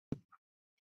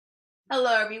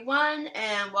Hello everyone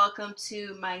and welcome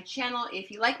to my channel.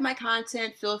 If you like my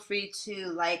content, feel free to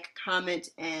like,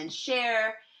 comment, and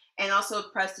share, and also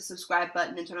press the subscribe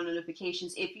button and turn on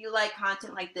notifications. If you like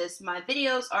content like this, my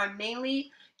videos are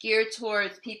mainly geared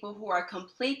towards people who are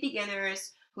complete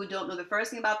beginners, who don't know the first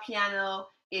thing about piano.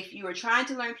 If you are trying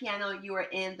to learn piano, you are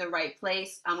in the right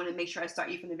place. I'm going to make sure I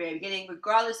start you from the very beginning,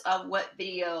 regardless of what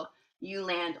video you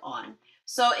land on.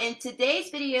 So in today's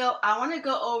video, I want to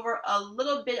go over a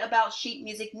little bit about sheet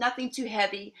music, nothing too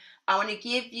heavy. I want to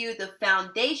give you the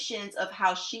foundations of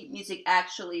how sheet music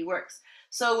actually works.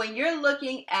 So when you're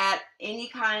looking at any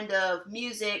kind of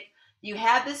music, you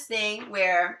have this thing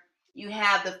where you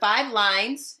have the 5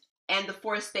 lines and the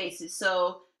 4 spaces.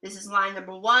 So this is line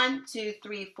number 1, 2,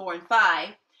 3, 4, and 5.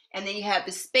 And then you have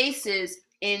the spaces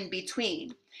in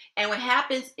between. And what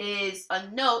happens is a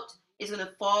note is going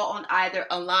to fall on either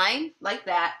a line like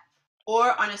that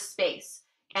or on a space.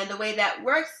 And the way that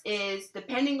works is,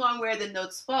 depending on where the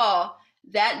notes fall,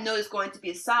 that note is going to be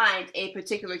assigned a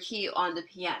particular key on the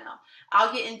piano.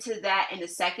 I'll get into that in a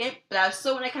second, but I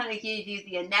still want to kind of give you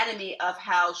the anatomy of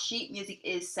how sheet music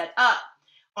is set up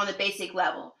on the basic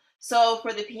level. So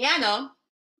for the piano,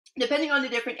 depending on the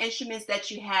different instruments that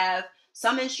you have,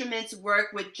 some instruments work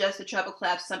with just the treble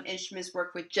clef, some instruments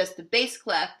work with just the bass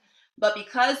clef. But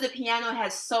because the piano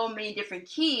has so many different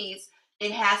keys,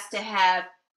 it has to have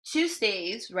 2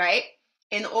 staves, right?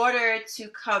 In order to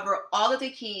cover all of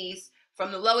the keys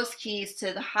from the lowest keys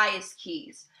to the highest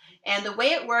keys. And the way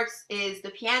it works is the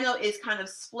piano is kind of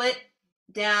split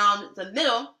down the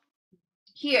middle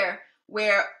here,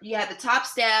 where you have the top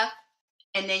staff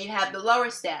and then you have the lower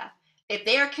staff. If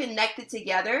they are connected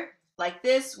together like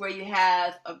this, where you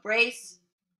have a brace,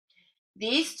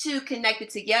 these two connected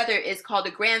together is called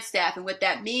a grand staff. And what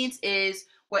that means is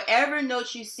whatever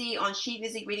notes you see on sheet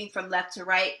music reading from left to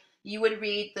right, you would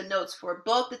read the notes for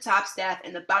both the top staff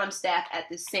and the bottom staff at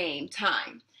the same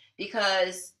time,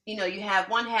 because you have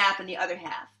one half and the other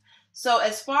half. So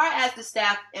as far as the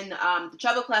staff and the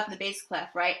treble clef and the bass clef,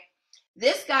 right?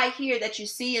 This guy here that you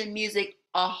see in music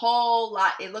a whole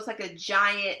lot, it looks like a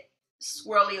giant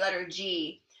swirly letter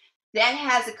G. That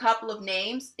has a couple of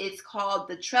names. It's called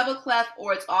the treble clef,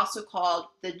 or it's also called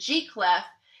the G clef,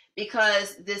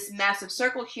 because this massive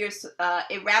circle here,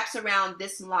 it wraps around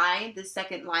this line, this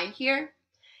second line here,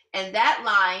 and that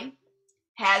line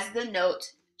has the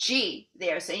note G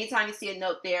there. So anytime you see a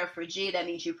note there for G, that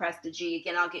means you press the G.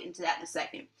 Again, I'll get into that in a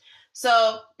second.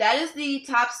 So that is the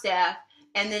top staff.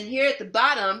 And then here at the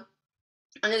bottom,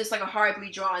 I know it's like a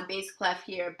horribly drawn bass clef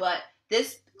here, but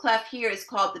this clef here is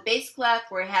called the bass clef,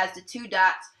 where it has the 2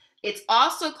 dots. It's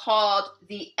also called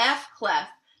the F clef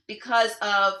because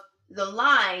of the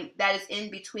line that is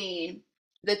in between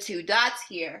the 2 dots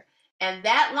here. And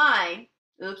that line,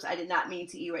 oops, I did not mean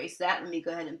to erase that. Let me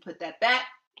go ahead and put that back.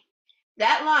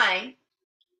 That line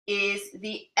is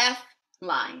the F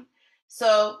line.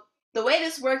 So the way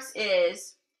this works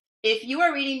is, if you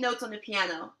are reading notes on the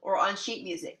piano or on sheet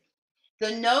music,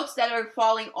 the notes that are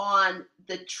falling on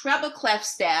the treble clef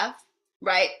staff,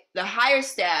 right, the higher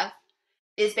staff,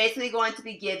 is basically going to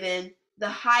be given the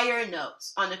higher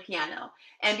notes on the piano.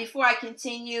 And before I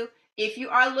continue, if you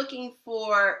are looking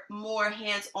for more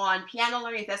hands-on piano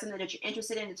learning, if that's something that you're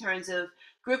interested in terms of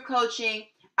group coaching,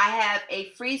 I have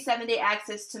a free 7-day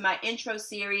access to my intro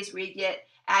series where you get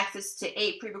access to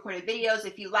 8 pre-recorded videos.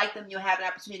 If you like them, you'll have an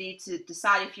opportunity to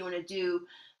decide if you want to do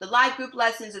the live group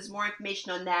lessons. There's more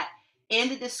information on that in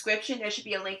the description. There should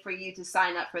be a link for you to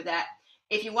sign up for that.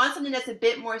 If you want something that's a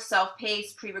bit more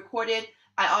self-paced, pre-recorded,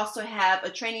 I also have a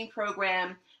training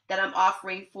program that I'm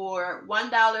offering for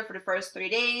 $1 for the first 3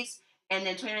 days, and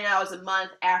then $29 a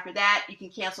month after that. You can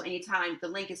cancel anytime. The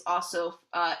link is also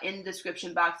in the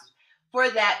description box for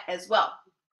that as well.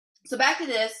 So back to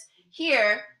this.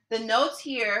 Here, the notes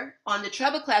here on the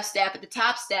treble clef staff at the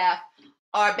top staff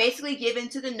are basically given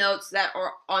to the notes that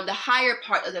are on the higher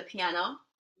part of the piano.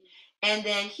 And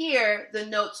then here, the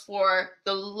notes for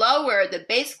the lower, the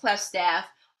bass clef staff,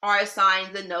 are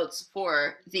assigned the notes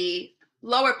for the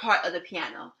lower part of the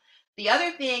piano. The other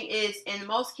thing is, in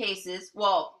most cases,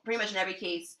 well, pretty much in every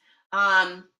case,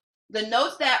 the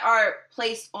notes that are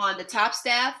placed on the top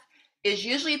staff is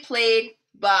usually played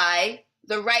by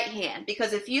the right hand,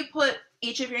 because if you put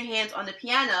each of your hands on the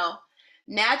piano,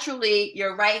 naturally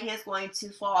your right hand is going to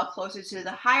fall closer to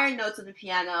the higher notes of the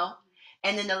piano,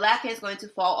 and then the left hand is going to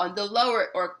fall on the lower,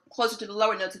 or closer to the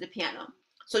lower notes of the piano.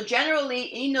 So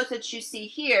generally, any notes that you see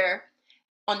here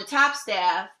on the top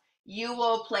staff, you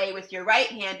will play with your right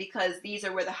hand because these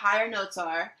are where the higher notes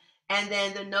are. And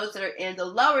then the notes that are in the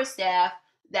lower staff,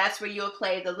 that's where you'll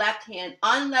play the left hand,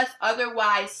 unless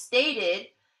otherwise stated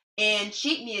in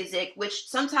sheet music, which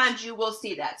sometimes you will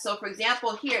see that. So for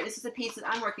example, here, this is a piece that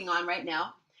I'm working on right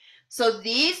now. So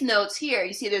these notes here,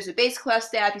 you see there's a bass clef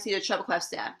staff, you see the treble clef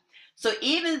staff. So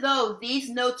even though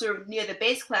these notes are near the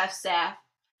bass clef staff,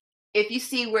 if you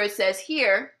see where it says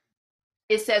here,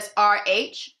 it says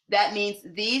RH, that means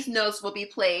these notes will be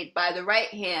played by the right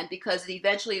hand because it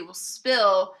eventually will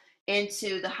spill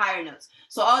into the higher notes.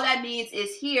 So all that means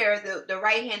is here, the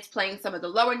right hand's playing some of the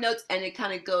lower notes and it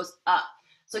kind of goes up.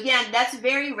 So again, that's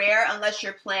very rare unless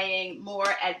you're playing more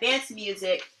advanced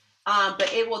music,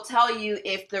 but it will tell you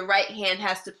if the right hand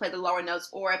has to play the lower notes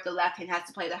or if the left hand has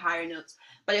to play the higher notes.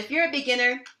 But if you're a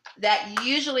beginner, that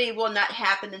usually will not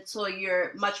happen until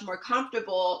you're much more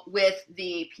comfortable with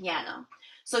the piano.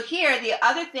 So here, the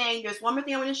other thing, there's one more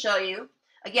thing I want to show you.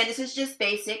 Again, this is just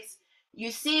basics. You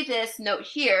see this note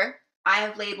here, I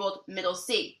have labeled middle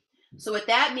C. So what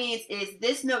that means is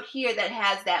this note here that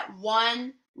has that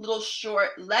one little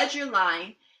short ledger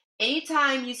line,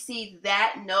 anytime you see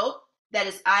that note that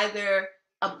is either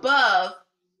above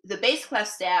the bass clef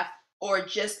staff or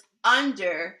just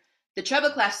under the treble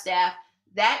clef staff,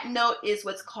 that note is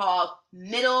what's called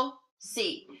middle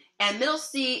C. And middle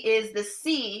C is the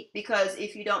C because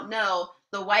if you don't know,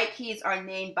 the white keys are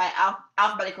named by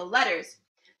alphabetical letters.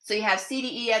 So you have C,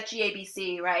 D, E, F, G, A, B,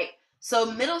 C, right?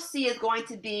 So middle C is going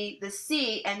to be the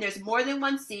C, and there's more than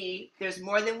one C, there's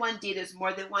more than one D, there's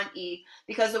more than one E,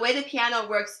 because the way the piano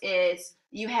works is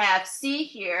you have C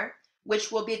here,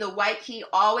 which will be the white key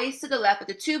always to the left with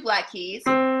the two black keys.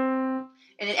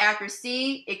 And then after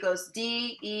C, it goes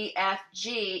D, E, F,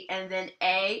 G, and then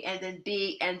A, and then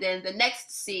B, and then the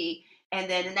next C, and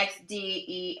then the next D,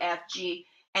 E, F, G.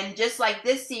 And just like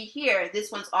this C here,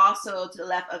 this one's also to the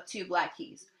left of two black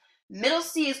keys. Middle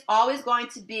C is always going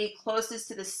to be closest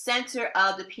to the center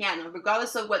of the piano,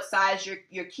 regardless of what size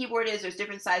your keyboard is. There's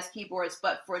different size keyboards,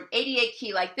 but for an 88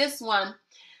 key like this one,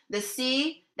 the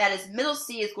C, that is middle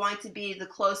C, is going to be the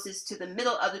closest to the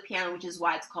middle of the piano, which is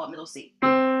why it's called middle C,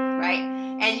 right?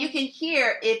 And you can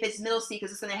hear if it's middle C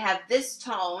because it's going to have this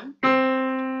tone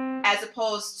as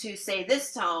opposed to, say,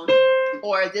 this tone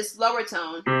or this lower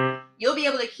tone. You'll be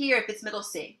able to hear if it's middle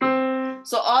C.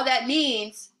 So all that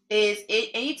means is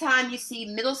anytime you see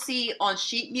middle C on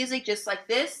sheet music just like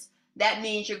this, that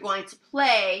means you're going to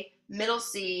play middle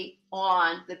C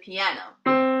on the piano.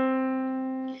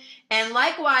 And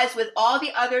likewise with all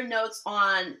the other notes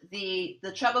on the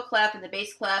treble clef and the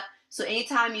bass clef, so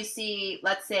anytime you see,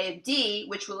 let's say, D,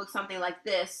 which will look something like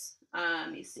this,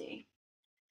 let me see,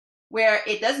 where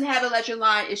it doesn't have a ledger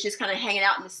line, it's just kind of hanging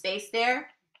out in the space there,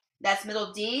 that's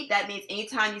middle D. That means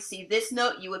anytime you see this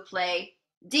note, you would play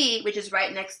D, which is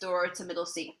right next door to middle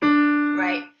C,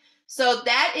 right? So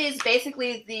that is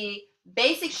basically the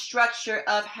basic structure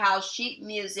of how sheet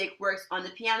music works on the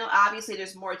piano. Obviously,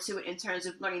 there's more to it in terms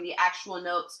of learning the actual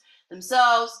notes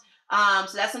themselves.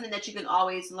 So that's something that you can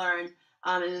always learn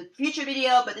in a future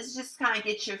video, but this is just kind of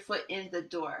get your foot in the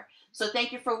door. So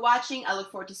thank you for watching. I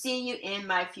look forward to seeing you in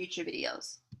my future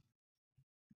videos.